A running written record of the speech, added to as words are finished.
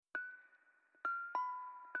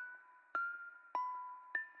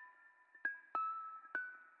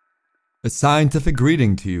A scientific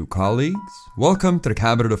greeting to you, colleagues. Welcome to the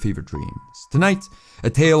Cabinet of Fever Dreams. Tonight,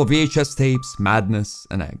 a tale of VHS tapes, madness,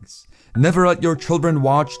 and eggs. Never Let Your Children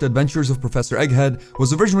Watch The Adventures of Professor Egghead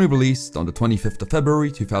was originally released on the 25th of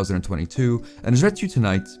February 2022 and is read to you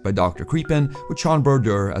tonight by Dr. Creepin with Sean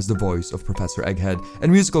Burdeur as the voice of Professor Egghead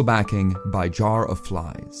and musical backing by Jar of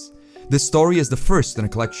Flies. This story is the first in a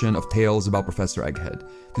collection of tales about Professor Egghead.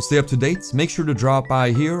 To stay up to date, make sure to drop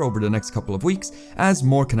by here over the next couple of weeks as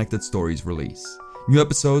more connected stories release. New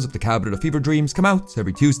episodes of the Cabinet of Fever Dreams come out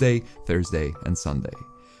every Tuesday, Thursday, and Sunday.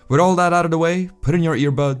 With all that out of the way, put in your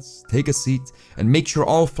earbuds, take a seat, and make sure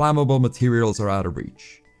all flammable materials are out of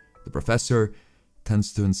reach. The Professor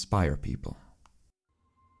tends to inspire people.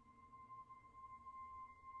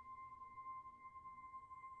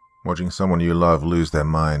 Watching someone you love lose their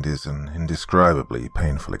mind is an indescribably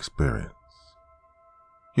painful experience.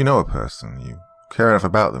 You know a person, you care enough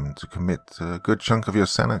about them to commit a good chunk of your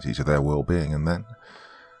sanity to their well-being, and then,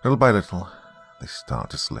 little by little, they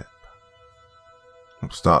start to slip.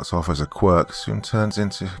 What starts off as a quirk soon turns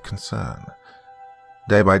into concern.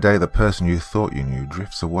 Day by day, the person you thought you knew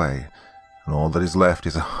drifts away, and all that is left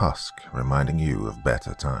is a husk reminding you of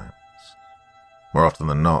better times. More often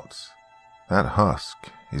than not, that husk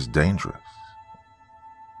is dangerous.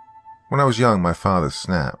 When I was young, my father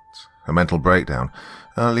snapped. A mental breakdown,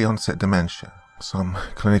 early onset dementia, some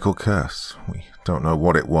clinical curse. We don't know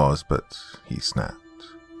what it was, but he snapped.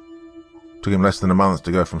 Took him less than a month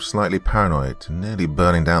to go from slightly paranoid to nearly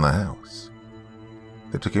burning down the house.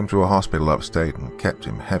 They took him to a hospital upstate and kept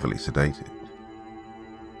him heavily sedated.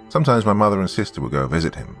 Sometimes my mother and sister would go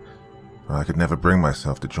visit him, but I could never bring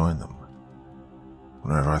myself to join them.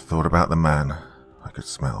 Whenever I thought about the man, I could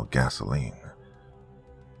smell gasoline.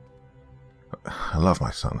 I love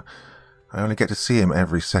my son. I only get to see him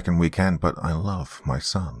every second weekend, but I love my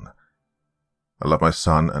son. I love my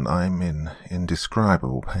son, and I'm in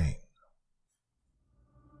indescribable pain.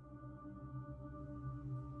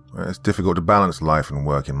 It's difficult to balance life and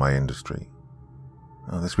work in my industry.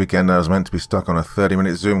 This weekend I was meant to be stuck on a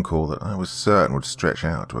 30-minute Zoom call that I was certain would stretch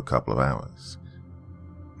out to a couple of hours.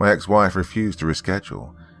 My ex-wife refused to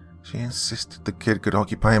reschedule. She insisted the kid could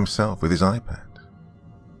occupy himself with his iPad.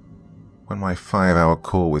 When my 5-hour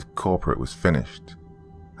call with corporate was finished,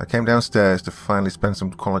 I came downstairs to finally spend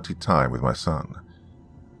some quality time with my son.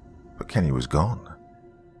 But Kenny was gone.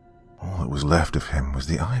 All that was left of him was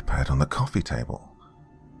the iPad on the coffee table.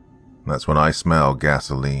 That's when I smelled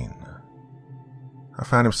gasoline. I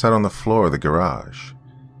found him sat on the floor of the garage.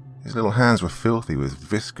 His little hands were filthy with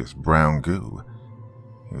viscous brown goo.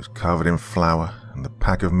 He was covered in flour, and the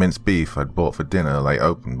pack of minced beef I'd bought for dinner lay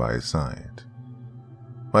open by his side.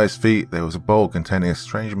 By his feet there was a bowl containing a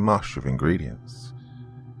strange mush of ingredients,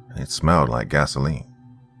 and it smelled like gasoline.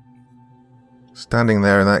 Standing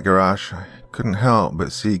there in that garage, I couldn't help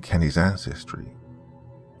but see Kenny's ancestry.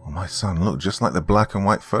 Well, my son looked just like the black and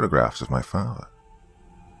white photographs of my father.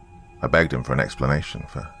 I begged him for an explanation,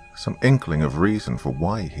 for some inkling of reason for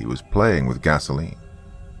why he was playing with gasoline.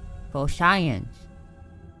 For science.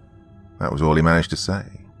 That was all he managed to say.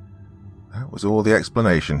 That was all the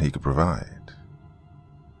explanation he could provide.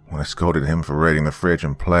 When I scolded him for raiding the fridge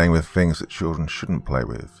and playing with things that children shouldn't play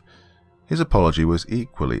with, his apology was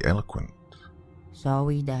equally eloquent.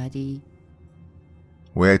 Sorry, Daddy.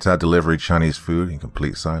 We ate our delivery Chinese food in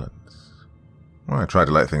complete silence. I tried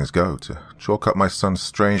to let things go, to chalk up my son's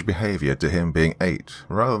strange behavior to him being 8,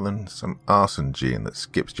 rather than some arson gene that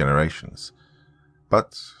skips generations.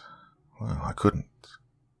 But, well, I couldn't.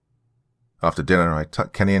 After dinner, I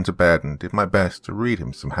tucked Kenny into bed and did my best to read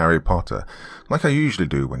him some Harry Potter, like I usually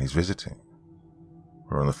do when he's visiting.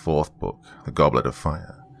 We're on the 4th book, The Goblet of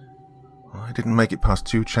Fire. I didn't make it past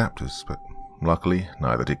 2 chapters, but luckily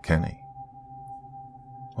neither did Kenny.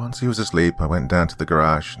 Once he was asleep, I went down to the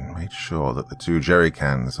garage and made sure that the 2 jerry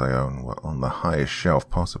cans I own were on the highest shelf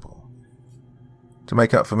possible. To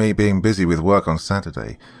make up for me being busy with work on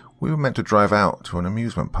Saturday, we were meant to drive out to an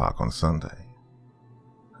amusement park on Sunday.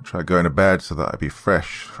 I tried going to bed so that I'd be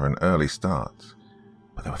fresh for an early start,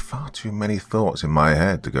 but there were far too many thoughts in my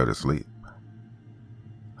head to go to sleep.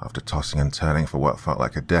 After tossing and turning for what felt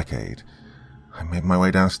like a decade, I made my way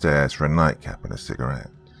downstairs for a nightcap and a cigarette.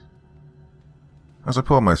 As I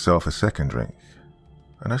poured myself a second drink,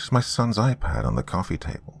 I noticed my son's iPad on the coffee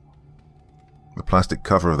table. The plastic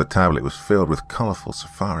cover of the tablet was filled with colourful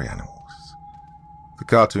safari animals. The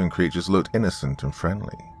cartoon creatures looked innocent and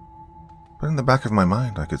friendly. But in the back of my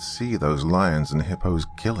mind, I could see those lions and hippos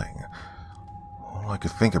killing. All I could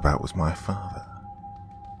think about was my father.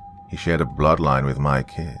 He shared a bloodline with my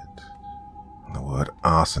kid, The word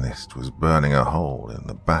arsonist was burning a hole in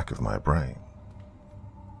the back of my brain.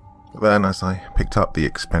 But then, as I picked up the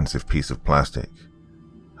expensive piece of plastic,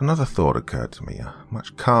 another thought occurred to me, a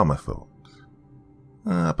much calmer thought.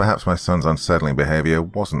 Perhaps my son's unsettling behavior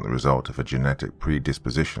wasn't the result of a genetic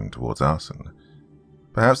predisposition towards arson.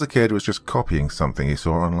 Perhaps the kid was just copying something he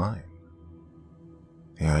saw online.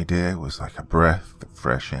 The idea was like a breath of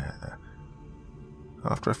fresh air.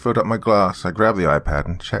 After I filled up my glass, I grabbed the iPad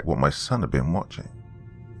and checked what my son had been watching.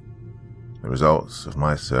 The results of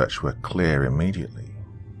my search were clear immediately.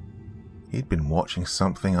 He'd been watching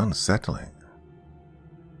something unsettling.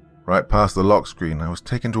 Right past the lock screen, I was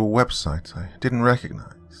taken to a website I didn't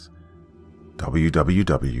recognize.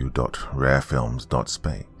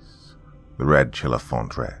 www.rarefilms.space. The red chiller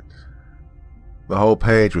font read. The whole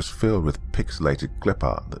page was filled with pixelated clip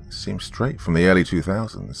art that seemed straight from the early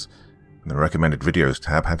 2000s, and the recommended videos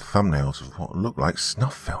tab had thumbnails of what looked like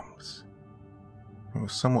snuff films. It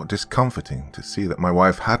was somewhat discomforting to see that my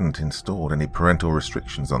wife hadn't installed any parental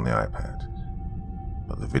restrictions on the iPad,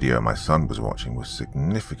 but the video my son was watching was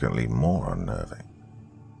significantly more unnerving.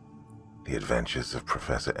 The Adventures of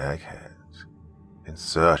Professor Egghead, in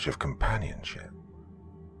Search of Companionship.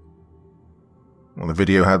 Well, the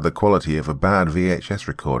video had the quality of a bad VHS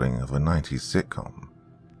recording of a 90s sitcom.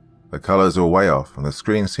 The colors were way off and the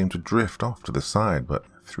screen seemed to drift off to the side, but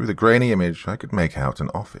through the grainy image I could make out an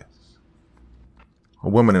office. A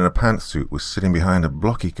woman in a pantsuit was sitting behind a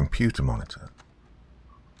blocky computer monitor.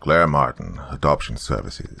 Claire Martin, Adoption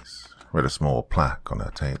Services, read a small plaque on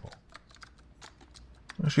her table.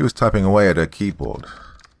 She was typing away at her keyboard,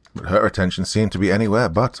 but her attention seemed to be anywhere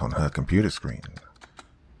but on her computer screen.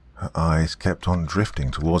 Her eyes kept on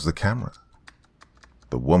drifting towards the camera.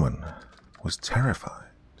 The woman was terrified.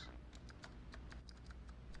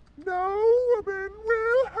 "No woman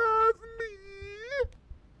will have me,"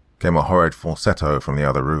 came a horrid falsetto from the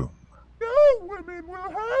other room. "No women will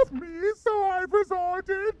have me, so I've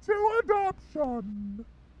resorted to adoption."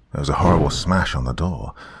 There was a horrible smash on the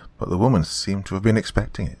door, but the woman seemed to have been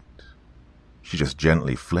expecting it. She just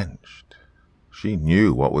gently flinched. She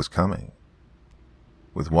knew what was coming.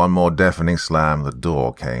 With one more deafening slam, the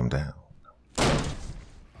door came down.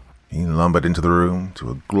 He lumbered into the room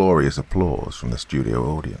to a glorious applause from the studio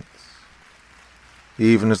audience.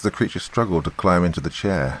 Even as the creature struggled to climb into the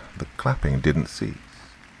chair, the clapping didn't cease.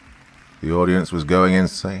 The audience was going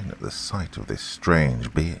insane at the sight of this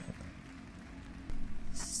strange being.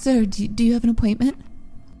 "Sir, do you have an appointment?"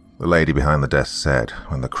 The lady behind the desk said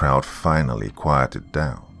when the crowd finally quieted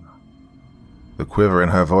down. The quiver in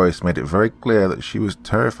her voice made it very clear that she was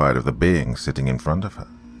terrified of the being sitting in front of her.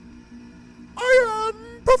 "I am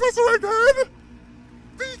Professor Egghead,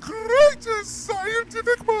 the greatest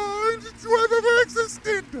scientific mind to have ever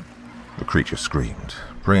existed." The creature screamed,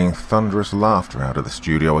 bringing thunderous laughter out of the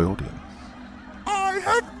studio audience. "I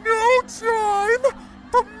have no time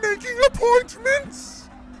for making appointments.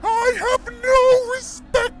 I have no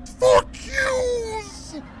respect for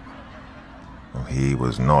cues." Well, he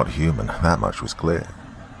was not human, that much was clear.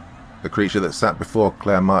 The creature that sat before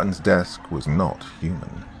Claire Martin's desk was not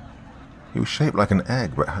human. He was shaped like an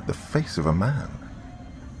egg, but had the face of a man.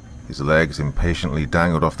 His legs impatiently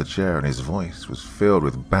dangled off the chair, and his voice was filled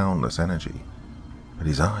with boundless energy, but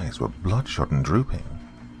his eyes were bloodshot and drooping.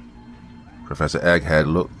 Professor Egghead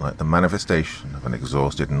looked like the manifestation of an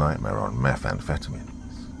exhausted nightmare on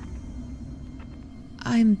methamphetamines.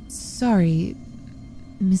 "I'm sorry,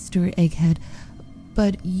 Mr. Egghead,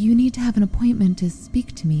 but you need to have an appointment to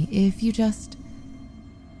speak to me if you just..."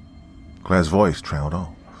 Claire's voice trailed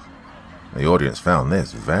off. The audience found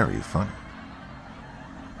this very funny.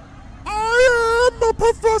 "I am a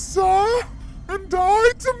professor, and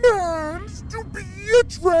I demand to be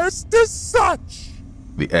addressed as such."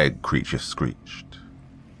 The egg creature screeched.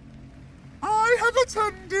 "I have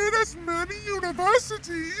attended as many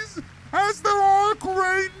universities as there are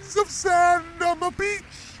grains of sand on the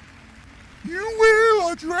beach. You will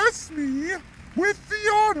address me with the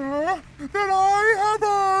honor that I have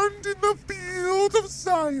earned in the field of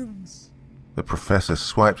science." The professor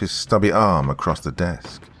swiped his stubby arm across the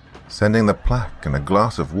desk, sending the plaque and a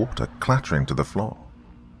glass of water clattering to the floor.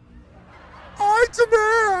 "I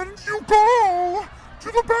demand you go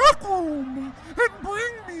to the back room and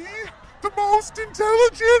bring me the most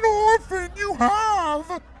intelligent orphan you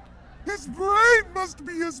have. His brain must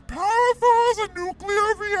be as powerful as a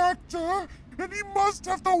nuclear reactor, and he must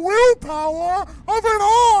have the willpower of an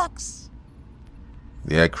ox."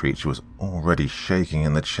 The egg creature was already shaking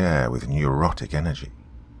in the chair with neurotic energy.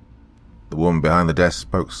 The woman behind the desk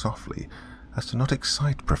spoke softly, as to not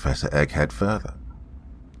excite Professor Egghead further.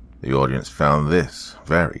 The audience found this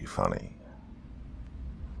very funny.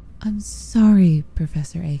 "I'm sorry,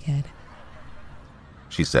 Professor Egghead,"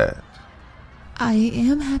 She said, I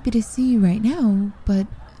am happy to see you right now, but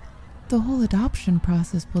the whole adoption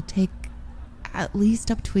process will take at least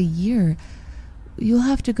up to a year. You'll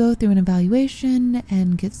have to go through an evaluation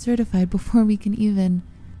and get certified before we can even...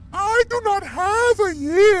 I do not have a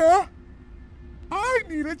year. I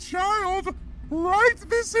need a child right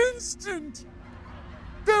this instant.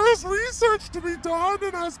 There is research to be done,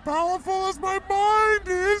 and as powerful as my mind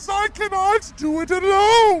is, I cannot do it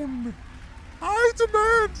alone. I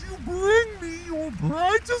demand you bring me your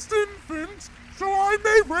brightest infant so I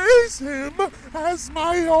may raise him as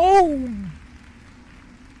my own.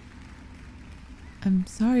 I'm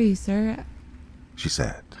sorry, sir. She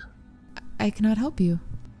said. I cannot help you.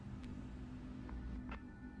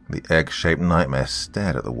 The egg-shaped nightmare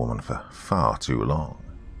stared at the woman for far too long.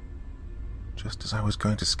 Just as I was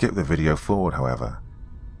going to skip the video forward, however,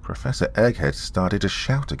 Professor Egghead started to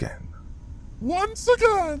shout again. Once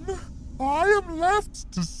again, I am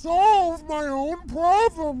left to solve my own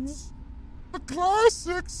problems. The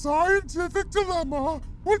classic scientific dilemma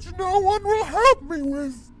which no one will help me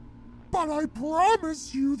with. But I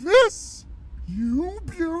promise you this, you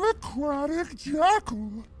bureaucratic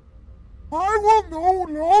jackal. I will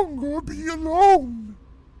no longer be alone.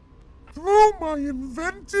 Through my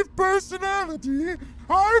inventive personality,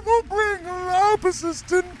 I will bring a lab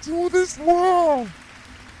assistant to this world.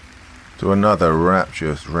 To another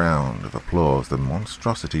rapturous round of applause, the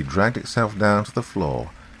monstrosity dragged itself down to the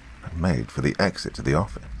floor and made for the exit to the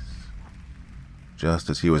office.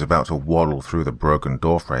 Just as he was about to waddle through the broken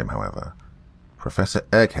doorframe, however, Professor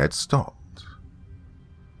Egghead stopped.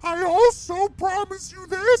 I also promise you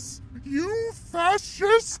this, you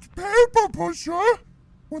fascist paper pusher.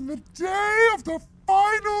 When the day of the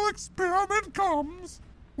final experiment comes,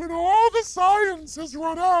 when all the science has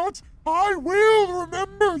run out, I will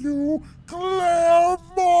remember you, Claire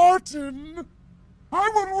Martin. I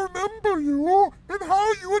will remember you and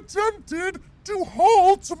how you attempted to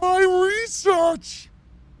halt my research.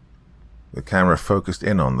 The camera focused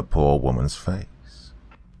in on the poor woman's face.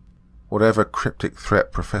 Whatever cryptic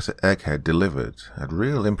threat Professor Egghead delivered had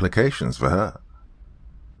real implications for her.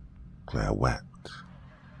 Claire wept.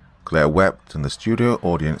 Claire wept, and the studio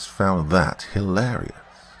audience found that hilarious.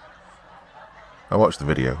 I watched the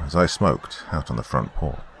video as I smoked out on the front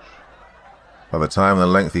porch. By the time the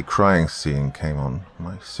lengthy crying scene came on,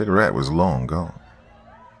 my cigarette was long gone.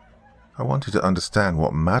 I wanted to understand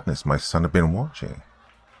what madness my son had been watching,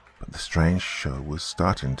 but the strange show was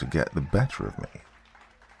starting to get the better of me.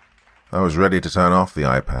 I was ready to turn off the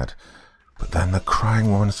iPad, but then the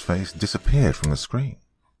crying woman's face disappeared from the screen.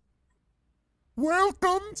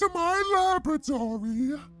 Welcome to my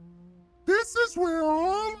laboratory. This is where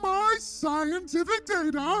all my scientific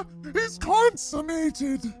data is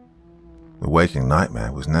consummated. The waking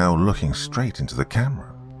nightmare was now looking straight into the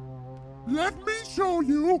camera. Let me show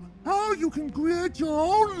you how you can create your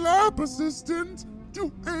own lab assistant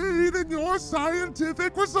to aid in your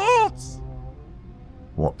scientific results.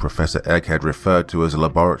 What Professor Egghead referred to as a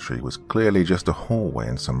laboratory was clearly just a hallway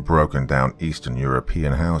in some broken-down Eastern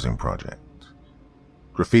European housing project.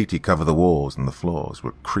 Graffiti covered the walls, and the floors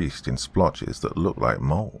were creased in splotches that looked like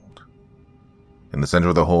mold. In the center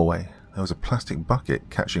of the hallway, there was a plastic bucket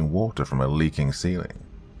catching water from a leaking ceiling.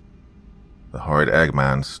 The horrid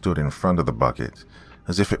Eggman stood in front of the bucket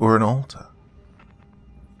as if it were an altar.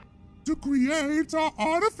 To create our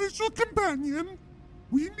artificial companion,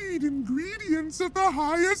 we need ingredients of the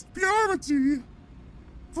highest purity.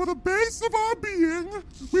 For the base of our being,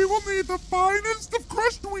 we will need the finest of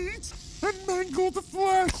crushed wheat and mangled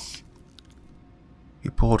flesh. He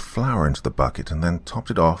poured flour into the bucket and then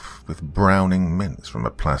topped it off with browning mince from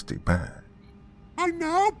a plastic bag. I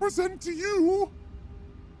now present to you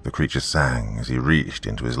The creature sang as he reached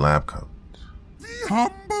into his lab coat. the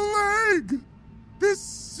humble egg. This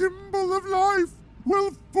symbol of life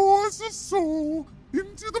will force a soul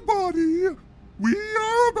into the body we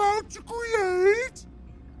are about to create.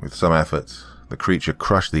 With some effort, the creature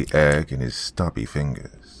crushed the egg in his stubby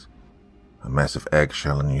fingers. A mess of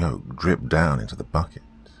eggshell and yolk dripped down into the bucket.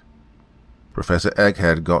 Professor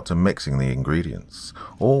Egghead got to mixing the ingredients,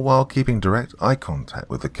 all while keeping direct eye contact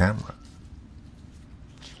with the camera.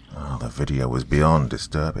 The video was beyond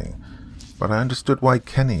disturbing, but I understood why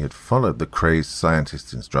Kenny had followed the crazed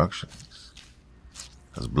scientist's instructions.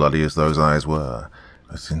 As bloody as those eyes were,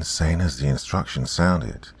 as insane as the instructions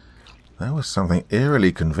sounded, there was something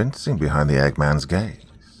eerily convincing behind the Eggman's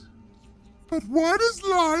gaze. But what is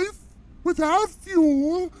life without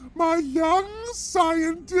fuel, my young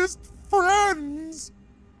scientist friends?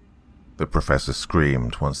 The professor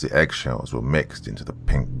screamed once the eggshells were mixed into the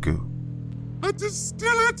pink goo. A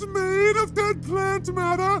distillate made of dead plant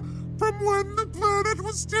matter from when the planet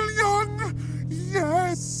was still young.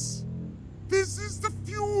 Yes. This is the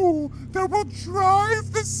fuel that will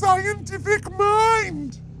drive the scientific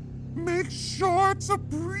mind. Make sure to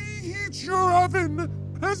preheat your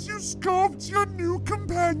oven as you sculpt your new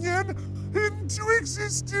companion into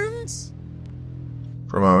existence.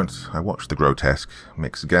 For a moment, I watched the grotesque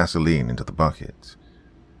mix gasoline into the bucket.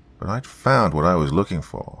 But I'd found what I was looking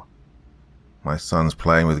for. My son's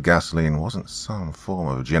playing with gasoline wasn't some form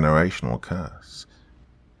of generational curse.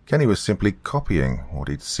 Kenny was simply copying what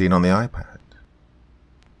he'd seen on the iPad.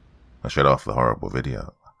 I shut off the horrible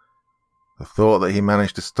video. The thought that he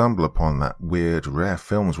managed to stumble upon that weird, rare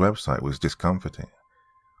films website was discomforting.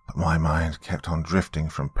 But my mind kept on drifting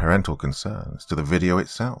from parental concerns to the video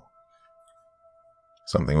itself.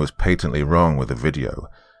 Something was patently wrong with the video,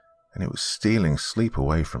 and it was stealing sleep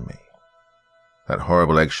away from me. That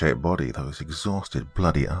horrible egg-shaped body, those exhausted,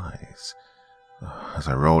 bloody eyes. As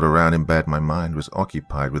I rolled around in bed, my mind was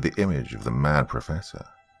occupied with the image of the mad professor.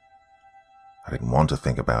 I didn't want to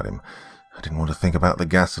think about him. I didn't want to think about the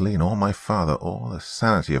gasoline, or my father, or the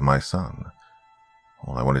sanity of my son.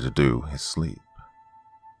 All I wanted to do is sleep.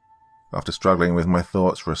 After struggling with my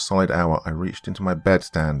thoughts for a solid hour, I reached into my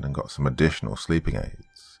bedstand and got some additional sleeping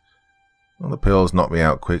aids. Well, the pills knocked me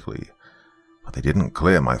out quickly, but they didn't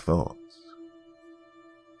clear my thoughts.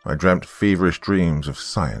 I dreamt feverish dreams of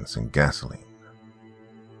science and gasoline.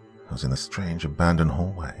 I was in the strange abandoned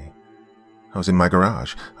hallway. I was in my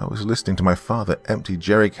garage. I was listening to my father empty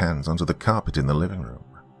jerry cans onto the carpet in the living room.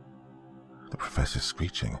 The professor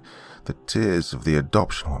screeching, the tears of the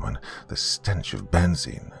adoption woman, the stench of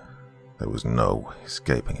benzene. There was no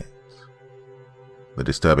escaping it. The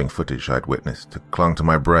disturbing footage I'd witnessed clung to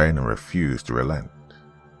my brain and refused to relent.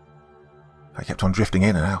 I kept on drifting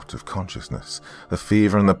in and out of consciousness. The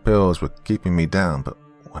fever and the pills were keeping me down, but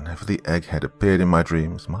whenever the egghead appeared in my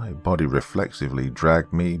dreams, my body reflexively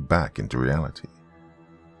dragged me back into reality.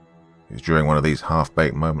 It was during one of these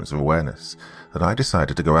half-baked moments of awareness that I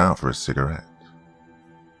decided to go out for a cigarette.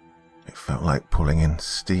 It felt like pulling in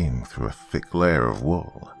steam through a thick layer of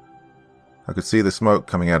wool. I could see the smoke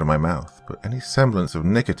coming out of my mouth, but any semblance of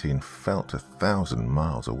nicotine felt 1,000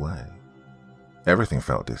 miles away. Everything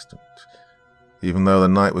felt distant. Even though the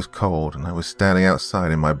night was cold and I was standing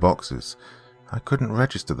outside in my boxers, I couldn't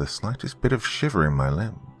register the slightest bit of shiver in my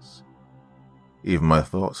limbs. Even my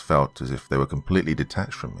thoughts felt as if they were completely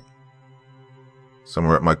detached from me.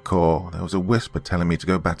 Somewhere at my core, there was a whisper telling me to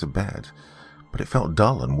go back to bed, but it felt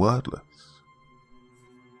dull and wordless.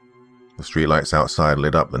 The streetlights outside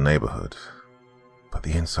lit up the neighborhood, but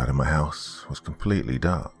the inside of my house was completely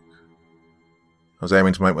dark. I was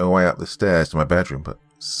aiming to make my way up the stairs to my bedroom, but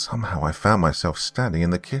somehow I found myself standing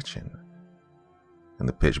in the kitchen. In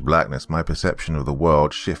the pitch blackness, my perception of the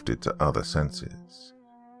world shifted to other senses.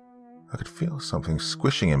 I could feel something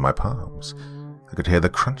squishing in my palms. I could hear the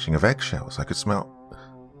crunching of eggshells. I could smell...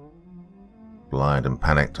 Blind and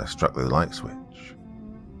panicked, I struck the light switch.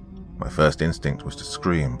 My first instinct was to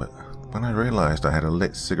scream, but when I realized I had a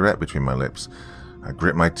lit cigarette between my lips, I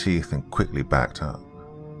grit my teeth and quickly backed up.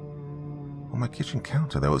 On my kitchen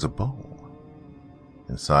counter there was a bowl.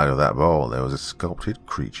 Inside of that bowl there was a sculpted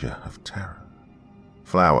creature of terror.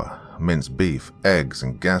 Flour, minced beef, eggs,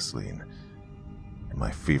 and gasoline. In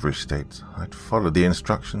my feverish state, I'd followed the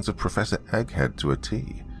instructions of Professor Egghead to a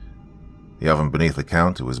T. The oven beneath the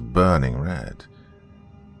counter was burning red.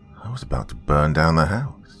 I was about to burn down the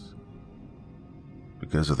house.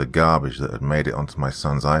 Because of the garbage that had made it onto my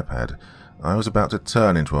son's iPad, I was about to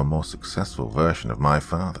turn into a more successful version of my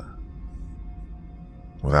father.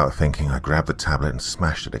 Without thinking, I grabbed the tablet and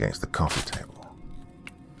smashed it against the coffee table.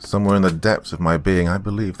 Somewhere in the depths of my being, I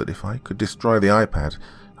believed that if I could destroy the iPad,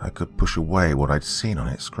 I could push away what I'd seen on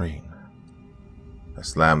its screen. I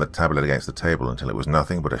slammed the tablet against the table until it was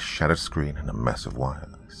nothing but a shattered screen and a mess of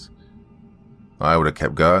wires. I would have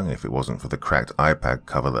kept going if it wasn't for the cracked iPad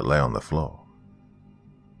cover that lay on the floor.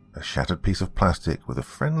 A shattered piece of plastic with a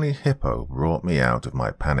friendly hippo brought me out of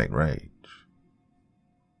my panicked rage.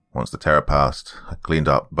 Once the terror passed, I cleaned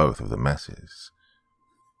up both of the messes.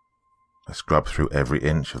 I scrubbed through every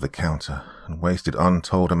inch of the counter and wasted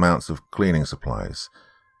untold amounts of cleaning supplies,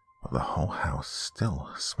 but the whole house still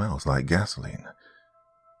smells like gasoline.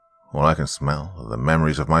 All I can smell are the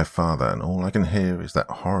memories of my father, and all I can hear is that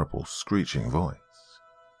horrible screeching voice.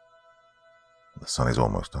 The sun is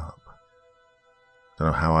almost up. I don't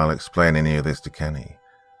know how I'll explain any of this to Kenny.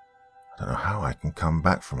 I don't know how I can come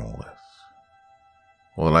back from all this.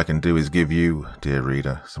 All I can do is give you, dear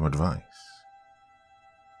reader, some advice.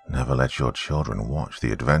 Never let your children watch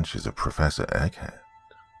the adventures of Professor Egghead.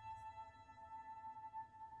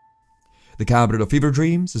 The Cabinet of Fever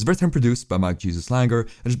Dreams is written and produced by Mike Jesus Langer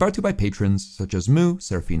and is brought to you by patrons such as Moo,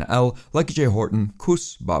 Serafina L, Lucky J. Horton,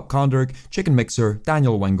 Kus, Bob Konderg, Chicken Mixer,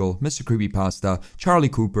 Daniel Wengel, Mr. Creepypasta, Charlie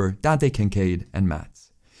Cooper, Dante Kincaid, and Matt.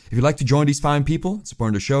 If you'd like to join these fine people and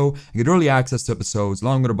support the show and get early access to episodes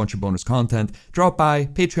along with a bunch of bonus content, drop by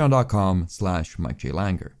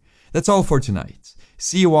patreon.com/MikeJLanger. That's all for tonight.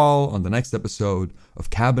 See you all on the next episode of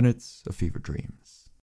Cabinets of Fever Dreams.